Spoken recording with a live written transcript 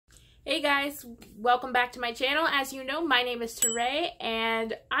Hey guys, welcome back to my channel. As you know, my name is Tarae,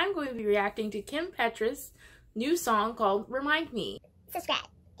 and I'm going to be reacting to Kim Petras' new song called Remind Me. Subscribe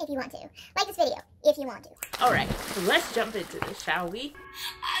if you want to. Like this video if you want to. Alright, so let's jump into this, shall we?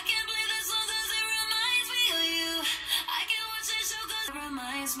 I can't play this song 'cause it reminds me of you. I can't watch this show 'cause it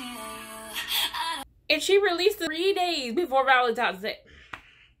reminds me of you. And she released it 3 days before Valentine's Day.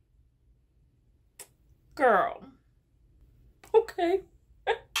 Girl. Okay.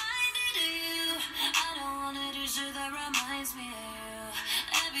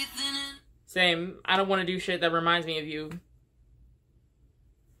 Same. I don't want to do shit that reminds me of you.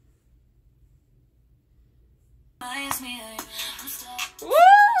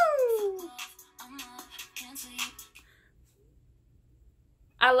 Woo!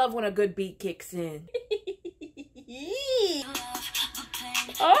 I love when a good beat kicks in.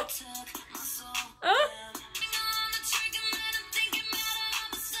 Oh. Oh.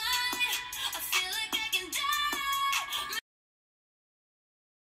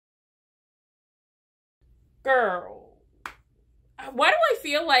 Girl, why do I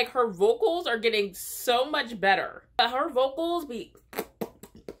feel like her vocals are getting so much better? Her vocals be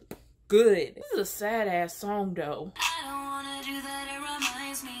good. This is a sad ass song though. I don't wanna do that, it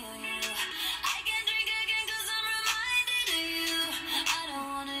reminds me of you. I can't drink again 'cause I'm reminded of you. I don't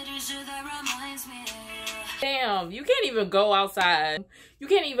wanna do shit that reminds me of you. Damn, you can't even go outside. You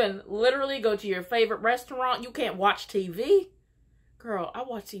can't even literally go to your favorite restaurant. You can't watch TV. Girl, I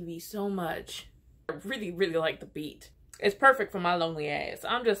watch TV so much. I really, really like the beat. It's perfect for my lonely ass.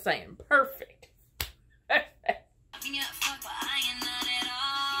 I'm just saying, perfect. Hey,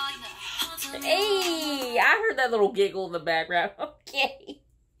 I heard that little giggle in the background. Okay.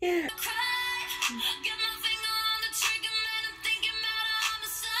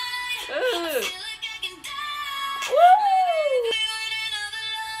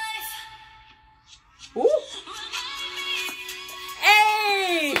 Ooh.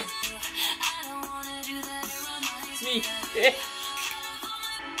 Hey! Me.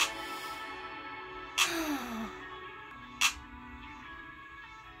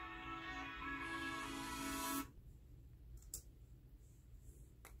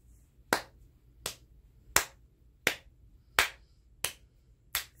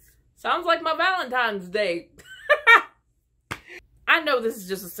 Sounds like my Valentine's Day. I know this is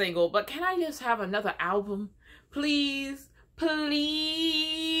just a single, but can I just have another album? Please?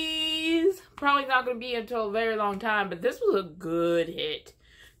 Please? Probably not going to be until a very long time, but this was a good hit.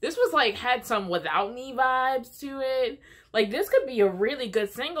 This was like, had some Without Me vibes to it. Like, this could be a really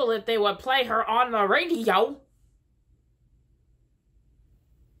good single if they would play her on the radio.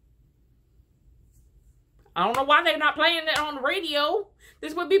 I don't know why they're not playing it on the radio.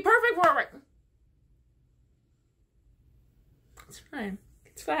 This would be perfect for it. It's fine.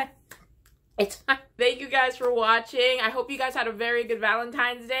 It's fine. It's fine. Thank you guys for watching. I hope you guys had a very good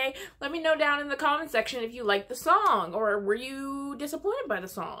Valentine's Day. Let me know down in the comment section if you liked the song or were you disappointed by the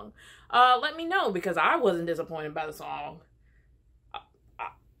song. Let me know because I wasn't disappointed by the song.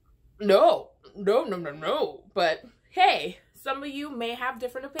 No. But hey, some of you may have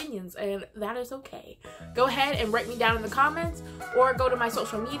different opinions and that is okay. Go ahead and write me down in the comments or go to my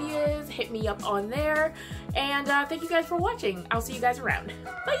social medias, hit me up on there. And thank you guys for watching. I'll see you guys around.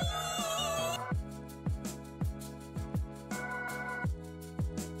 Bye!